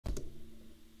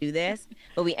do this,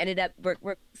 but we ended up,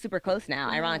 we're super close now.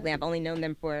 Ironically, I've only known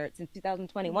them since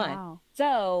 2021. Wow.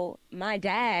 So my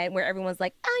dad, where everyone's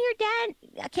like, oh, your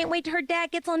dad, I can't wait till her dad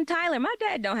gets on Tyler. My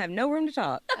dad don't have no room to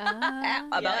talk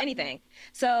about anything.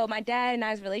 So my dad and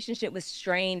I's relationship was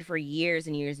strained for years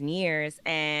and years and years.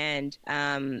 And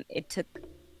it took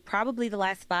probably the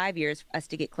last 5 years for us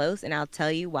to get close. And I'll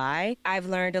tell you why. I've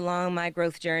learned along my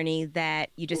growth journey that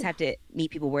you just have to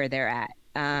meet people where they're at.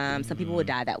 Some people would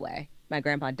die that way. My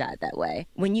grandpa died that way.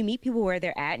 When you meet people where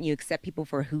they're at and you accept people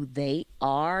for who they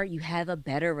are, you have a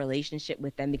better relationship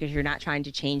with them because you're not trying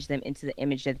to change them into the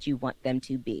image that you want them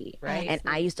to be. Right. And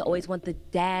I used to always want the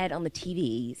dad on the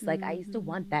TVs. Like, I used to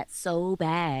want that so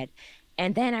bad.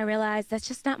 And then I realized that's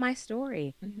just not my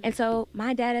story. And so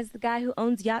my dad is the guy who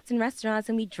owns yachts and restaurants,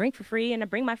 and we drink for free, and I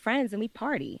bring my friends and we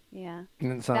party. Yeah.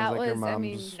 And it sounds That like was, your mom's I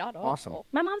mean, not awesome. awful.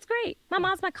 My mom's great. My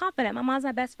mom's my confidant. My mom's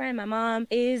my best friend. My mom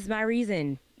is my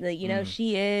reason. Like, you know,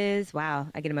 she is, wow,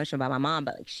 I get emotional about my mom,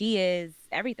 but like, she is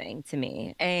everything to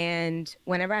me. And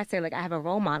whenever I say like I have a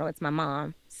role model, it's my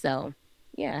mom. So,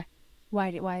 yeah. Why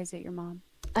is it your mom?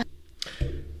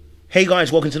 Hey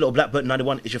guys, welcome to Little Black Book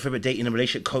 91. It's your favorite dating and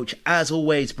relationship coach. As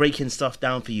always, breaking stuff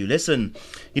down for you. Listen,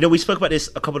 you know, we spoke about this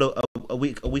a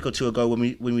week or two ago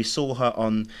when we saw her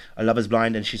on A Love Is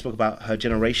Blind, and she spoke about her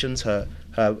generations, her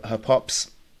pops,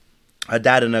 her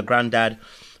dad and her granddad,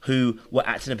 who were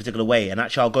acting a particular way. And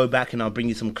actually, I'll go back and I'll bring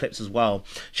you some clips as well.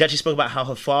 She actually spoke about how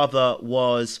her father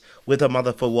was with her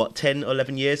mother for what, 10 or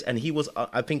 11 years, and he was,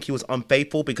 I think he was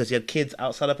unfaithful because he had kids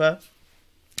outside of her.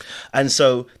 And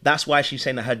so that's why she's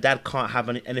saying that her dad can't have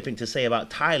anything to say about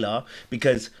Tyler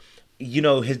because, you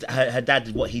know, her dad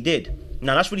did what he did.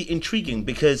 Now that's really intriguing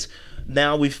because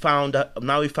now we've found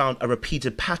a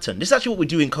repeated pattern. This is actually what we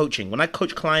do in coaching. When I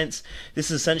coach clients,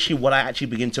 this is essentially what I actually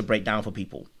begin to break down for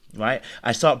people. Right,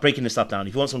 I start breaking this stuff down.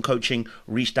 If you want some coaching,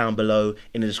 reach down below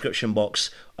in the description box,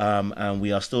 and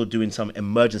we are still doing some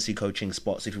emergency coaching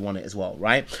spots if you want it as well.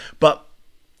 Right, but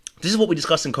this is what we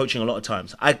discuss in coaching a lot of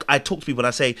times. I talk to people and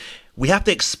I say, we have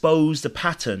to expose the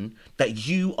pattern that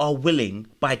you are willing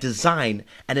by design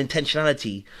and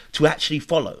intentionality to actually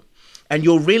follow. And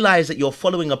you'll realize that you're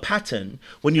following a pattern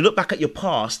when you look back at your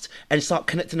past and start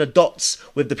connecting the dots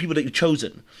with the people that you've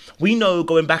chosen. We know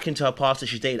going back into her past that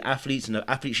she's dated athletes, and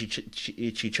the athletes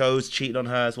she chose cheated on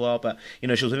her as well. But, you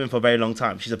know, she was with him for a very long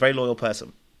time. She's a very loyal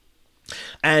person.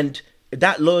 And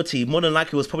that loyalty, more than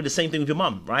likely, was probably the same thing with your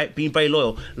mum, right? Being very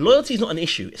loyal. Loyalty is not an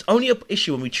issue. It's only an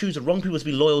issue when we choose the wrong people to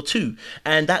be loyal to.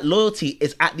 And that loyalty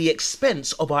is at the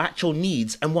expense of our actual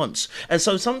needs and wants. And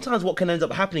so sometimes what can end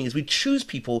up happening is we choose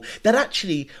people that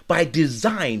actually, by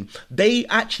design, they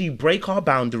actually break our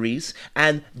boundaries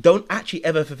and don't actually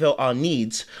ever fulfill our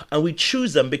needs. And we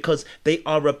choose them because they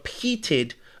are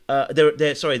repeated,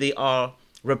 they are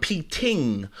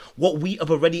repeating what we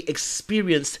have already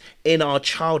experienced in our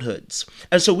childhoods.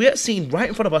 And so we are seeing right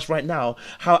in front of us right now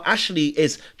how Ashley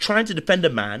is trying to defend a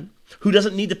man who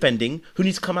doesn't need defending, who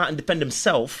needs to come out and defend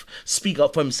himself, speak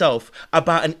up for himself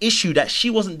about an issue that she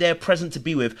wasn't there present to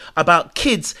be with, about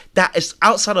kids that is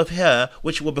outside of her,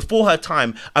 which were before her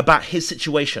time, about his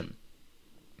situation.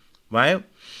 Right?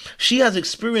 She has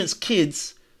experienced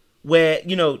kids where,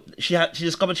 you know, she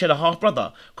discovered she had a half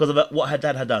brother because of what her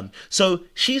dad had done. So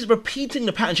she's repeating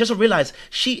the pattern. She doesn't realize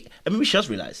maybe she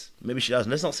does realize. Maybe she doesn't.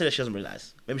 Let's not say that she doesn't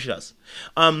realize. Maybe she does.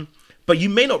 But you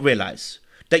may not realize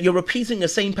that you're repeating the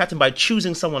same pattern by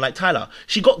choosing someone like Tyler.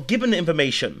 She got given the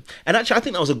information. And actually, I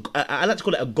think that was I like to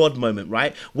call it a God moment,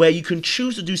 right? Where you can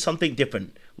choose to do something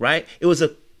different, right? It was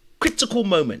a critical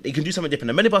moment. You can do something different.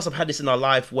 And many of us have had this in our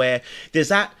life where there's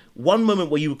that one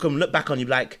moment where you can look back on, you're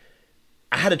like,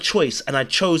 I had a choice and I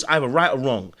chose either right or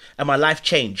wrong, and my life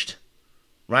changed,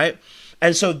 right?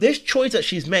 And so this choice that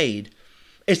she's made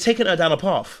is taking her down a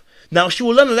path. Now, she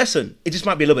will learn a lesson. It just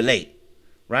might be a little bit late,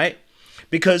 right?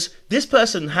 Because this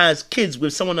person has kids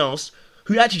with someone else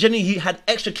who actually genuinely he had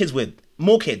extra kids with,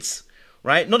 more kids,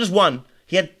 right? Not just one.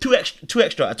 He had two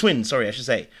extra, a twin, sorry, I should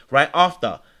say, right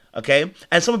after, okay?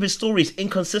 And some of his story is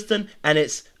inconsistent and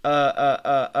it's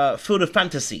filled with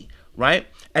fantasy, right?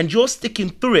 And you're sticking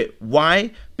through it.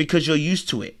 Why? Because you're used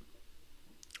to it.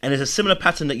 And it's a similar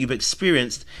pattern that you've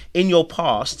experienced in your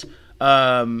past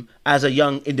as a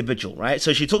young individual, right?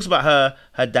 So she talks about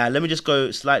her dad. Let me just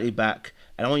go slightly back,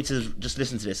 and I want you to just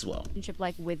listen to this as well. Relationship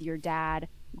like with your dad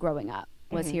growing up.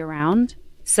 Was he around?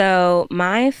 So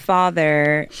my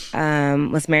father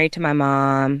was married to my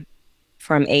mom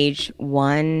from age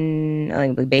 1,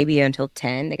 like baby, until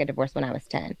 10. They got divorced when I was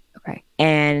 10. Okay.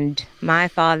 And my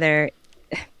father,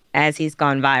 as he's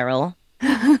gone viral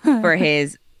for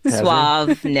his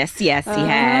Suaveness, yes, he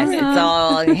has. It's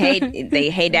all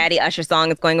hey daddy Usher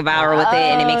song is going viral with it,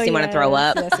 and it makes you want to throw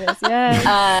up.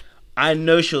 Yes. I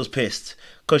know she was pissed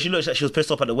because she looks like she was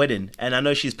pissed off at the wedding, and I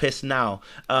know she's pissed now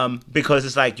because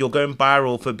it's like you're going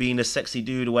viral for being a sexy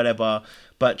dude or whatever,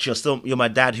 but you're my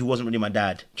dad who wasn't really my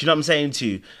dad. Do you know what I'm saying to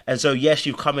you? And so yes,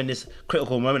 you've come in this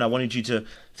critical moment. I wanted you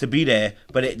to be there,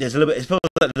 but there's a little bit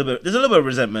of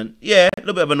resentment, a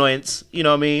little bit of annoyance. You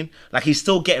know what I mean? Like he's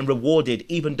still getting rewarded,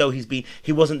 even though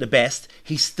he wasn't the best.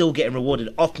 He's still getting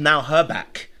rewarded off now her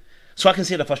back. So I can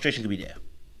see the frustration could be there.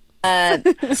 I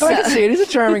can see it. He's a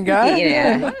charming guy.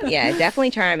 Yeah,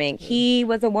 definitely charming. He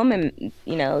was a woman,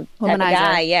 type of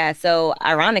guy. Yeah. So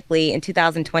ironically, in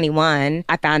 2021,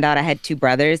 I found out I had two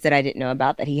brothers that I didn't know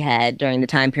about that he had during the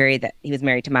time period that he was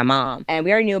married to my mom. And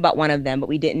we already knew about one of them, but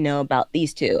we didn't know about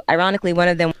these two. Ironically, one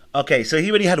of them. Okay, so he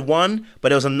already had one, but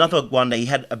there was another one that he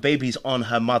had a babies on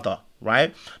her mother,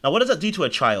 right? Now, what does that do to a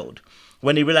child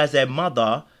when they realize their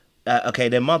mother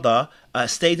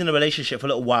stayed in a relationship for a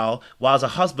little while, a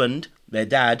husband, their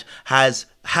dad, has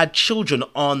had children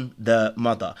on the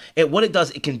mother? What it does,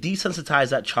 it can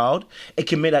desensitize that child. It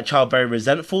can make that child very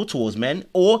resentful towards men,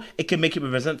 or it can make it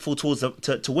resentful towards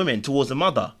to women, towards the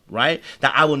mother, right?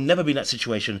 That I will never be in that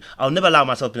situation. I'll never allow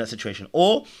myself to be in that situation.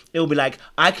 Or it will be like,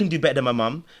 I can do better than my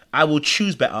mum. I will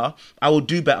choose better. I will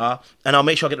do better, and I'll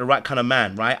make sure I get the right kind of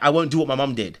man, right? I won't do what my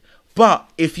mum did.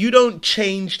 But if you don't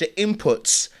change the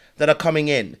inputs that are coming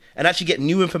in and actually get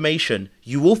new information,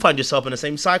 you will find yourself in the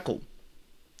same cycle.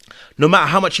 No matter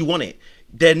how much you want it,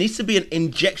 there needs to be an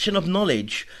injection of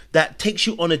knowledge that takes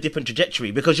you on a different trajectory,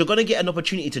 because you're going to get an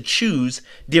opportunity to choose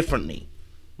differently,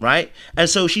 right? And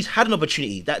so she's had an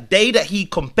opportunity. That day that he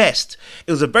confessed,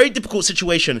 it was a very difficult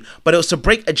situation, but it was to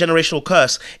break a generational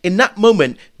curse. In that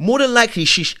moment, more than likely,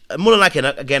 and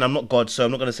again, I'm not God, so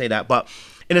I'm not going to say that, but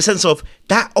in a sense of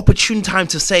that opportune time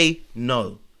to say,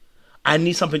 no, I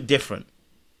need something different.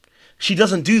 She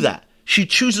doesn't do that. She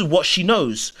chooses what she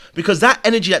knows, because that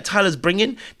energy that Tyler's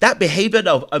bringing, that behavior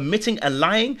of omitting and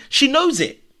lying, she knows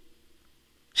it.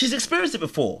 She's experienced it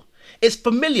before. It's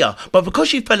familiar, but because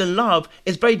she fell in love,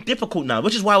 it's very difficult now,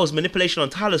 which is why it was manipulation on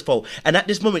Tyler's fault. And at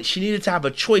this moment, she needed to have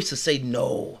a choice to say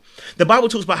no. The Bible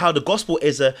talks about how the gospel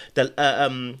is when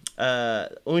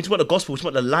we talk about the gospel, we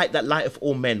talk about the light that lighteth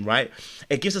all men, right?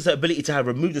 It gives us the ability to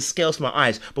remove the scales from our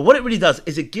eyes. But what it really does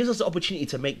is it gives us the opportunity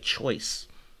to make choice.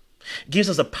 It gives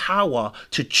us the power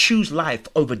to choose life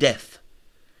over death.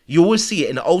 You always see it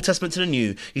in the Old Testament to the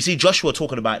New. You see Joshua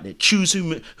talking about it. Choose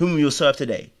whom you'll serve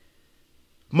today.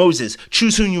 Moses,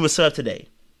 choose whom you will serve today.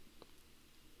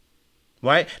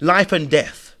 Right? Life and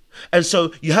death. And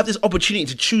so you have this opportunity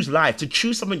to choose life, to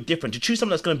choose something different, to choose something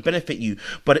that's going to benefit you.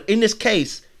 But in this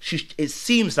case, it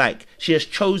seems like she has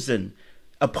chosen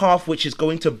a path which is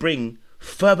going to bring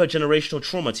further generational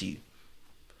trauma to you.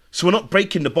 So we're not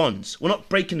breaking the bonds. We're not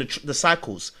breaking the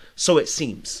cycles. So it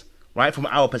seems, right? From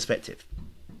our perspective,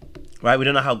 right? We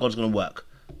don't know how God's going to work.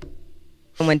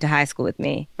 Went to high school with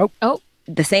me. Oh.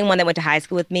 The same one that went to high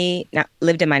school with me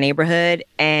lived in my neighborhood,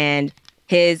 and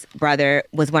his brother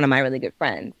was one of my really good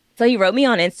friends. So he wrote me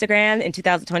on Instagram in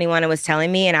 2021 and was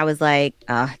telling me, and I was like,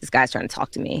 this guy's trying to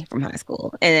talk to me from high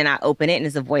school. And then I open it, and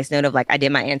it's a voice note of like, I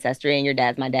did my ancestry and your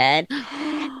dad's my dad.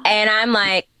 And I'm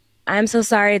like, I'm so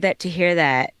sorry to hear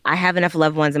that. I have enough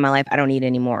loved ones in my life. I don't need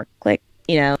any more. Click,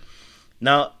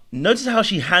 Now, notice how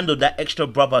she handled that extra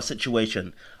brother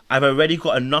situation. I've already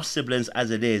got enough siblings as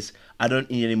it is. I don't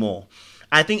need any more.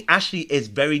 I think Ashley is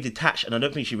very detached, and I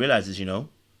don't think she realizes, Now,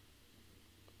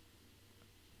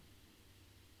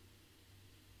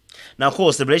 of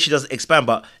course, the relationship doesn't expand,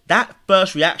 but that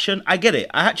first reaction, I get it.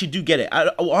 I actually do get it.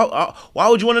 Why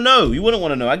would you want to know? You wouldn't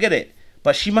want to know. I get it.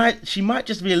 But she might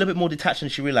just be a little bit more detached than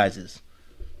she realizes.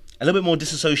 A little bit more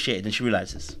disassociated than she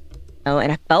realizes. And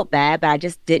I felt bad, but I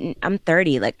just didn't. I'm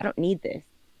 30. Like, I don't need this.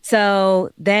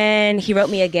 So then he wrote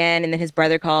me again, and then his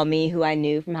brother called me, who I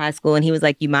knew from high school, and he was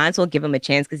like, you might as well give him a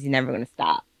chance because he's never going to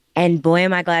stop. And boy,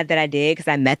 am I glad that I did, because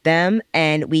I met them,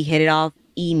 and we hit it off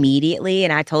immediately.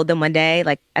 And I told them one day,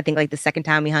 I think the second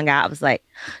time we hung out, I was like,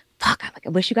 fuck, I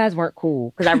wish you guys weren't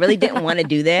cool, because I really didn't want to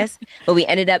do this. But we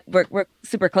ended up, we're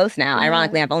super close now. Yeah.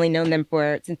 Ironically, I've only known them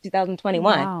since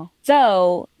 2021. Wow.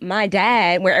 So my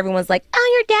dad, where everyone's like,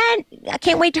 oh, your dad, I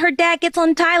can't wait till her dad gets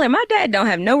on Tyler. My dad don't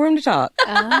have no room to talk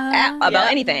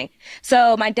about anything.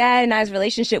 So my dad and I's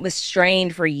relationship was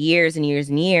strained for years and years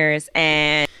and years.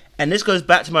 And this goes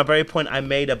back to my very point I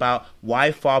made about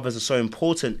why fathers are so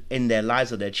important in their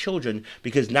lives of their children,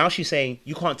 because now she's saying,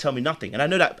 you can't tell me nothing. And I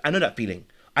know that feeling.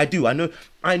 I do.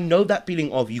 I know that feeling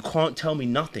of you can't tell me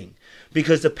nothing,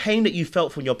 because the pain that you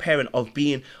felt from your parent of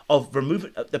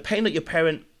removing the pain that your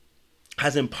parent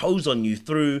has imposed on you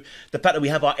through the fact that we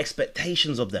have our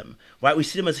expectations of them, right? We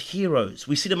see them as heroes.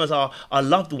 We see them as our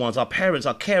loved ones, our parents,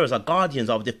 our carers, our guardians,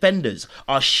 our defenders,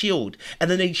 our shield. And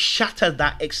then they shatter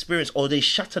that experience, or they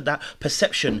shatter that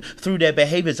perception through their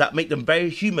behaviors that make them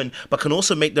very human, but can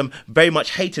also make them very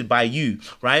much hated by you,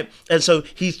 right? And so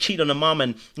he's cheated on a mom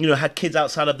and, had kids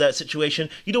outside of that situation.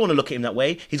 You don't want to look at him that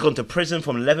way. He's gone to prison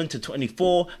from 11 to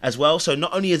 24 as well. So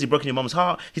not only has he broken your mom's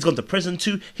heart, he's gone to prison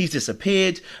too. He's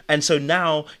disappeared. And so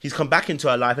now he's come back into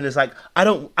her life, and it's like, I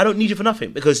don't need you for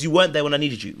nothing, because you weren't there when I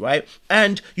needed you, right?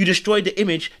 And you destroyed the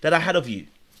image that I had of you.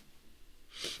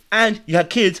 And you had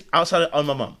kids outside of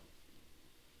my mom,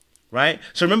 right?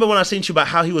 So remember when I was saying to you about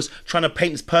how he was trying to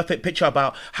paint this perfect picture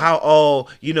about how,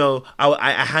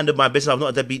 I handled my business, I'm not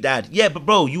a deadbeat dad. Yeah, but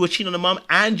bro, you were cheating on the mom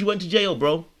and you went to jail,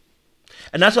 bro.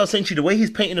 And that's what I was saying to you. The way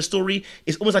he's painting the story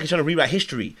is almost like he's trying to rewrite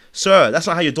history. Sir, that's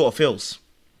not how your daughter feels.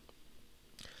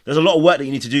 There's a lot of work that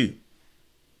you need to do.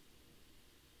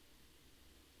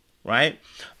 Right?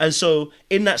 And so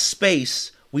in that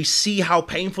space, we see how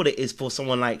painful it is for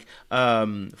someone like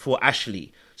for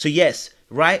Ashley. So yes,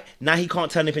 right now he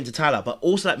can't tell anything to Tyler, but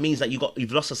also that means that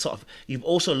you've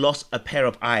also lost a pair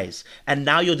of eyes, and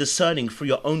now you're discerning through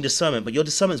your own discernment, but your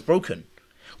discernment's broken.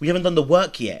 We haven't done the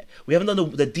work yet. We haven't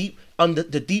done the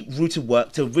deep rooted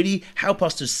work to really help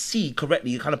us to see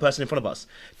correctly the kind of person in front of us.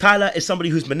 Tyler is somebody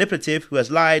who's manipulative, who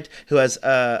has lied, who has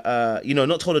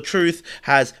not told the truth,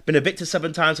 has been evicted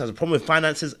 7 times, has a problem with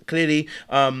finances clearly,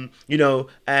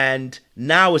 and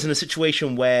now is in a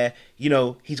situation where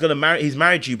he's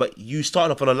married you, but you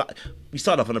started off on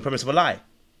the premise of a lie.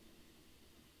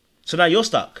 So now you're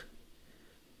stuck,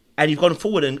 and you've gone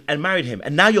forward and married him,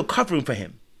 and now you're covering for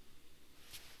him.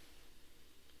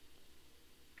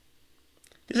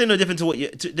 This ain't no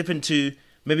different to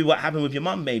maybe what happened with your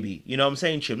mum, maybe. You know what I'm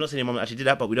saying to you? I'm not saying your mum actually did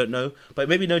that, but we don't know. But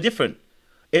maybe no different.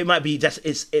 It might be just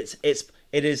it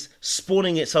is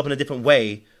spawning itself in a different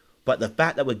way. But the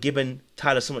fact that we're giving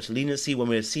Tyler so much leniency when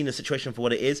we're seeing the situation for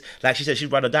what it is, like she said, she'd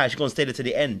rather die. She's gonna stay there to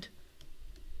the end.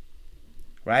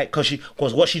 Right?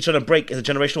 Because what she's trying to break is a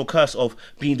generational curse of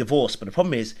being divorced. But the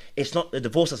problem is, it's not the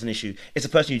divorce that's an issue. It's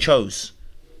the person you chose.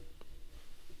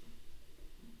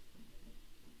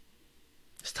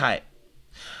 It's tight.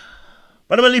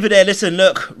 But I'm going to leave it there. Listen,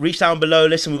 look, reach down below.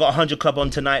 Listen, we've got 100 Club on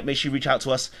tonight. Make sure you reach out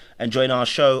to us and join our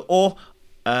show. Or,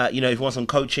 if you want some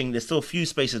coaching, there's still a few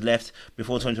spaces left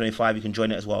before 2025. You can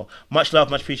join it as well. Much love,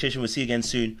 much appreciation. We'll see you again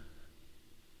soon.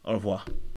 Au revoir.